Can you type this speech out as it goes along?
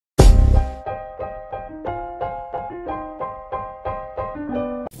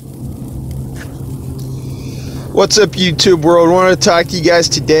What's up, YouTube world? I want to talk to you guys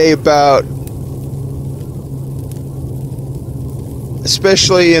today about,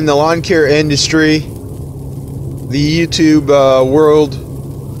 especially in the lawn care industry, the YouTube world,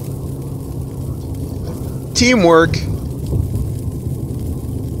 teamwork.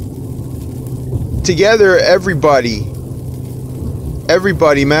 Together, everybody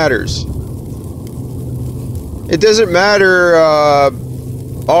matters. It doesn't matter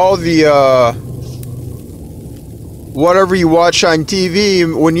all the whatever you watch on TV.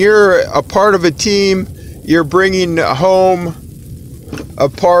 When you're a part of a team, you're bringing home a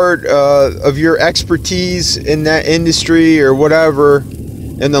part of your expertise in that industry or whatever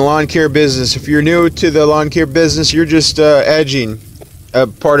in the lawn care business. If you're new to the lawn care business, you're just edging a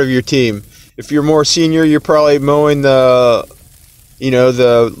part of your team. If you're more senior, you're probably mowing the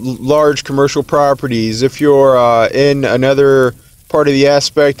large commercial properties. If you're in another part of the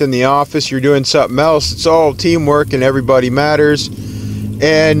aspect in the office, you're doing something else. It's all teamwork and everybody matters.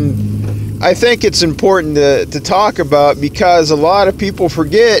 And I think it's important to talk about, because a lot of people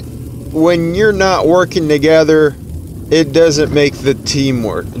forget, when you're not working together, it doesn't make the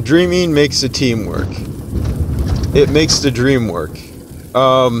teamwork. Dreaming makes the teamwork. It makes the dream work.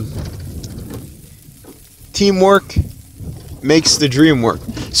 Teamwork makes the dream work.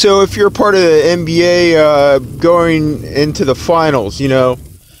 So if you're part of the NBA going into the finals,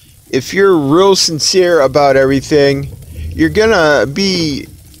 if you're real sincere about everything, you're gonna be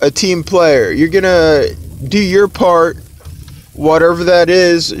a team player. You're gonna do your part, whatever that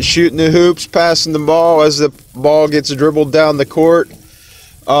is: shooting the hoops, passing the ball as the ball gets dribbled down the court.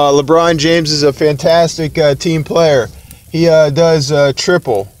 LeBron James is a fantastic team player. He does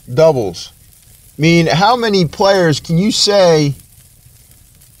triple doubles. I mean, how many players can you say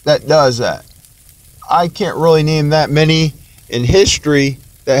that does that? I can't really name that many in history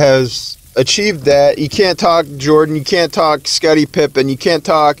that has achieved that. You can't talk Jordan, you can't talk Scottie Pippen, you can't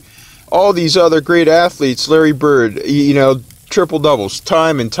talk all these other great athletes, Larry Bird, triple doubles,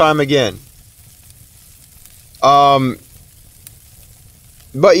 time and time again.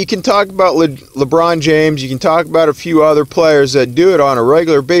 But you can talk about LeBron James, you can talk about a few other players that do it on a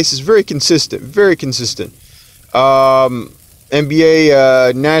regular basis, very consistent, very consistent.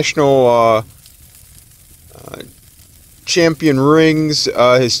 NBA national champion rings.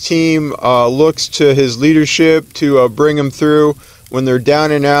 His team looks to his leadership to bring them through when they're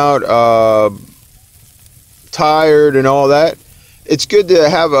down and out, tired and all that. It's good to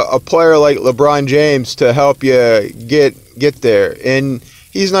have a player like LeBron James to help you get there. And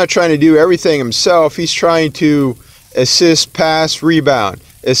he's not trying to do everything himself. He's trying to assist, pass, rebound.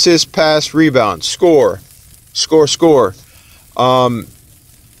 Assist, pass, rebound. Score. Score, score. And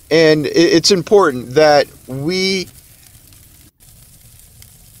it's important that we,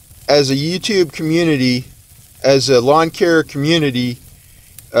 as a YouTube community, as a lawn care community,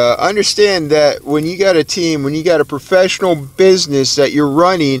 understand that when you got a team, when you got a professional business that you're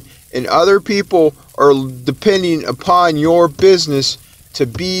running, and other people are depending upon your business to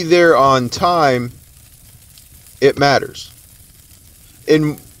be there on time, it matters.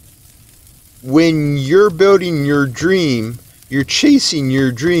 And when you're building your dream, you're chasing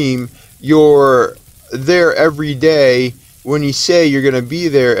your dream, you're there every day. When you say you're going to be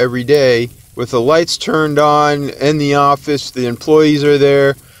there every day, with the lights turned on in the office, the employees are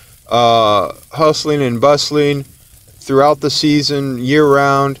there, hustling and bustling throughout the season, year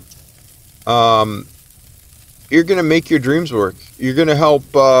round, you're going to make your dreams work. You're going to help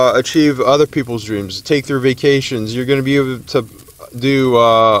achieve other people's dreams, take their vacations. You're going to be able to do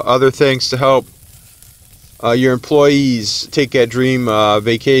other things to help your employees take that dream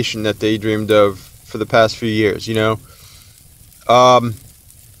vacation that they dreamed of for the past few years,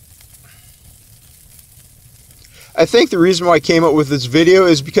 I think the reason why I came up with this video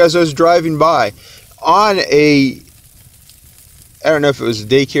is because I was driving by on I don't know if it was a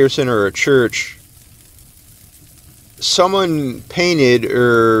daycare center or a church. Someone painted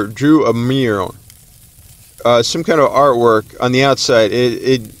or drew a mural, some kind of artwork on the outside.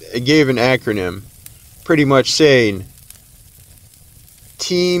 It gave an acronym, pretty much saying,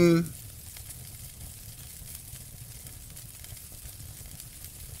 team,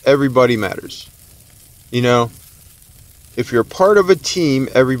 everybody matters. If you're part of a team,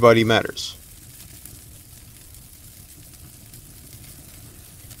 everybody matters.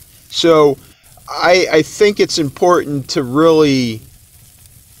 So I think it's important to really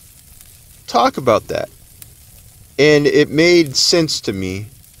talk about that. And it made sense to me.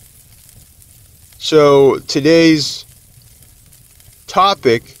 So today's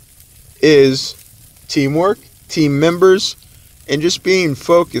topic is teamwork, team members, and just being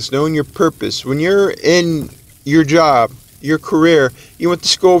focused, knowing your purpose. When you're in your job, your career. You went to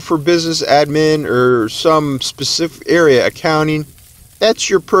school for business admin or some specific area, accounting. That's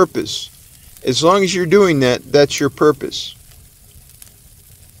your purpose. As long as you're doing that, that's your purpose.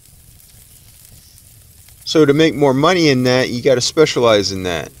 So to make more money in that, you got to specialize in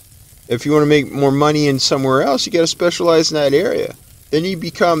that. If you want to make more money in somewhere else, you got to specialize in that area. Then you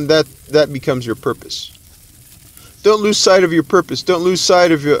become that becomes your purpose. Don't lose sight of your purpose. Don't lose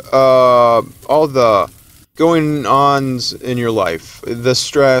sight of your all the going-ons in your life, the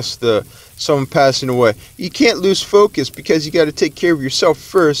stress, the someone passing away. You can't lose focus because you got to take care of yourself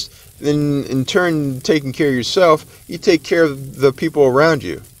first. Then, in turn, taking care of yourself, you take care of the people around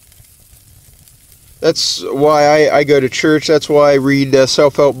you. That's why I go to church. That's why I read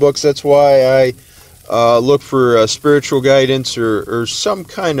self-help books. That's why I look for spiritual guidance or some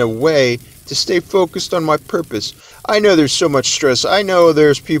kind of way to stay focused on my purpose. I know there's so much stress. I know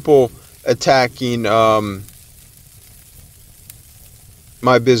there's people attacking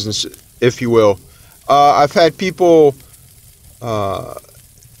my business, if you will. I've had people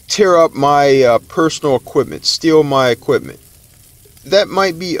tear up my personal equipment, steal my equipment. That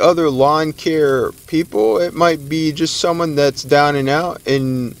might be other lawn care people. It might be just someone that's down and out,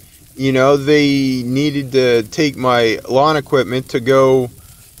 and you know, they needed to take my lawn equipment to go,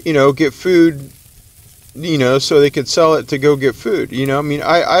 you know, get food, you know, so they could sell it to go get food. You know, I mean,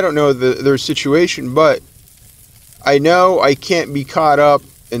 I don't know their situation, but I know I can't be caught up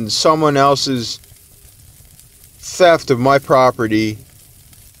in someone else's theft of my property.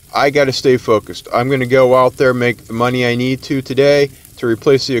 I got to stay focused. I'm going to go out there, make the money I need to today to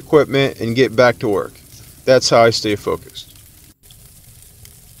replace the equipment and get back to work. That's how I stay focused.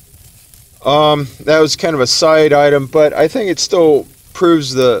 That was kind of a side item, but I think it still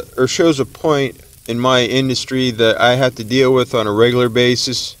proves or shows a point in my industry that I have to deal with on a regular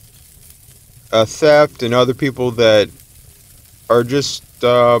basis. Theft and other people that are just,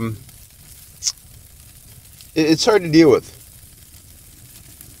 it's hard to deal with.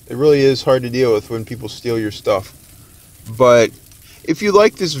 It really is hard to deal with when people steal your stuff. But if you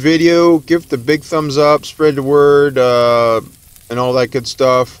like this video, give it a big thumbs up, spread the word, and all that good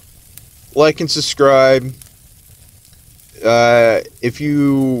stuff. Like and subscribe. If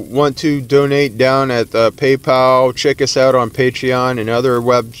you want to donate down at PayPal, check us out on Patreon and other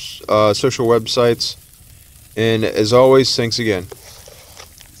social websites. And as always, thanks again.